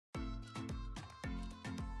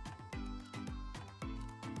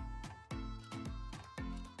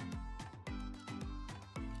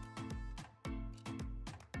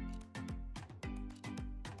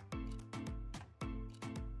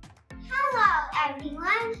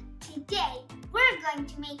everyone! Today we're going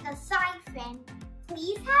to make a siphon.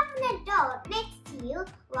 Please have an adult next to you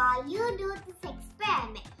while you do this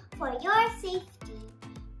experiment for your safety.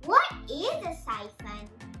 What is a siphon?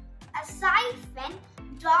 A siphon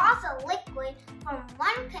draws a liquid from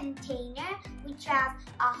one container which has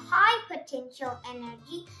a high potential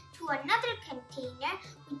energy to another container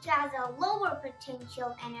which has a lower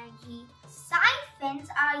potential energy. Siphons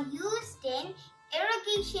are used in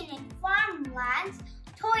irrigation in farmlands,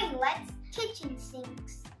 toilets, kitchen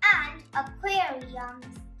sinks, and aquariums.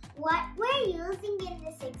 What we're using in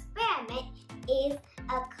this experiment is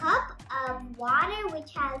a cup of water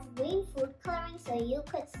which has green food coloring so you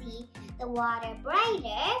could see the water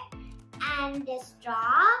brighter, and a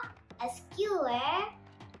straw, a skewer,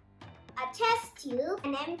 a test tube,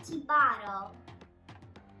 an empty bottle.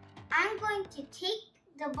 I'm going to take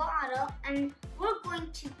the bottle and we're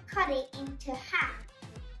going to cut it into half.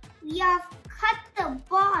 We have cut the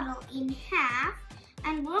bottle in half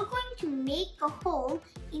and we're going to make a hole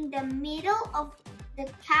in the middle of the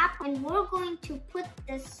cap and we're going to put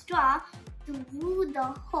the straw through the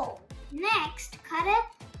hole. Next, cut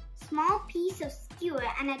a small piece of skewer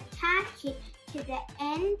and attach it to the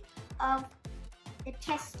end of the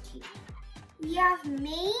test tube. We have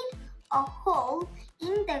made a hole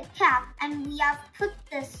in the cap and we have put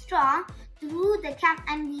the straw through the cap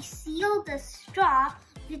and we seal the straw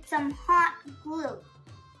with some hot glue.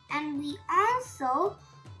 And we also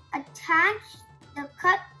attach the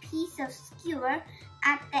cut piece of skewer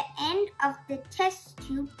at the end of the test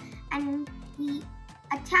tube and we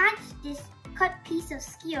attach this cut piece of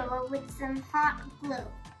skewer with some hot glue.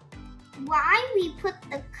 Why we put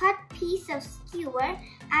the cut piece of skewer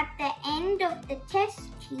at the end of the test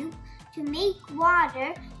tube? To make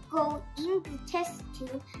water go in the test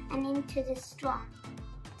tube and into the straw.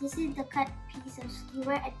 This is the cut piece of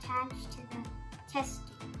skewer attached to the test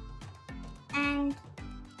tube. And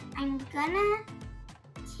I'm gonna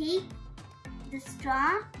take the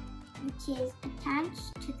straw which is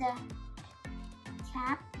attached to the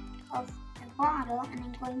cap of the bottle and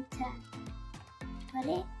I'm going to put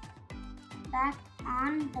it back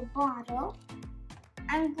on the bottle.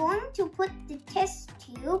 I'm going to put the test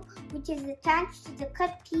tube, which is attached to the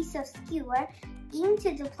cut piece of skewer,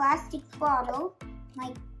 into the plastic bottle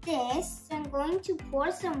like this. I'm going to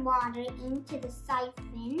pour some water into the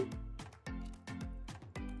siphon.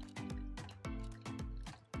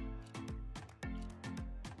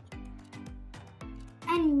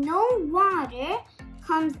 And no water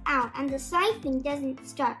comes out and the siphon doesn't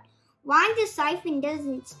start. Why the siphon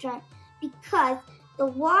doesn't start? Because the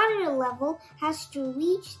water level has to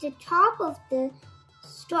reach the top of the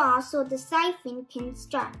straw so the siphon can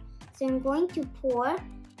start. So I'm going to pour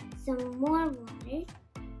some more water.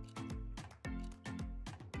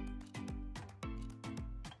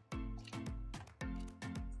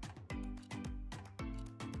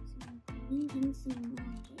 So I'm putting in some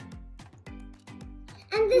water.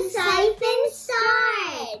 And the siphon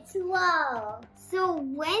starts! Whoa! So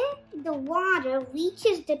when the water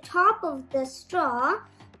reaches the top of the straw,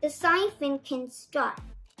 the siphon can start.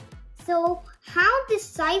 So how this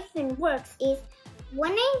siphon works is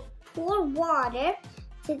when I pour water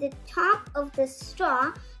to the top of the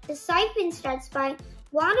straw, the siphon starts by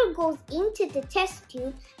water goes into the test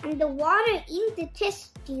tube and the water in the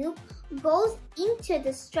test tube goes into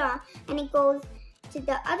the straw and it goes to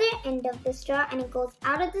the other end of the straw and it goes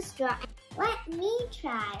out of the straw. Let me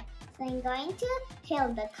try. So I'm going to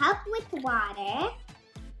fill the cup with water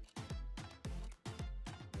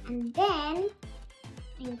and then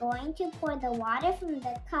I'm going to pour the water from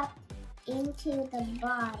the cup into the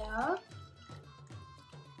bottle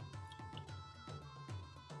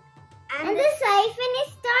and the siphon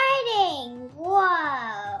is starting!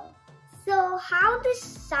 Whoa! So how the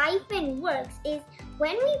siphon works is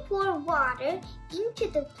when we pour water into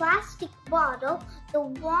the plastic bottle, the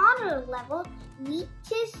water level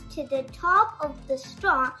reaches to the top of the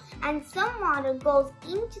straw and some water goes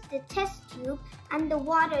into the test tube and the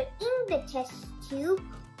water in the test tube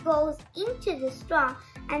goes into the straw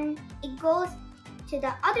and it goes to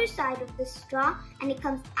the other side of the straw and it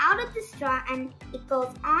comes out of the straw and it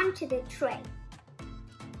goes onto the tray.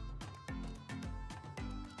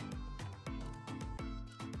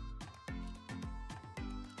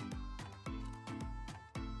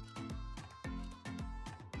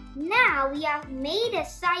 Now we have made a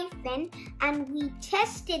siphon and we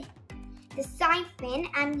tested the siphon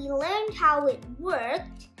and we learned how it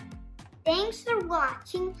worked. Thanks for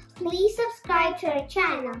watching. Please subscribe to our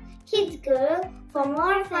channel, Kids Guru, for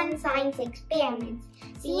more fun science experiments.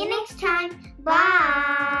 See you next time. Bye!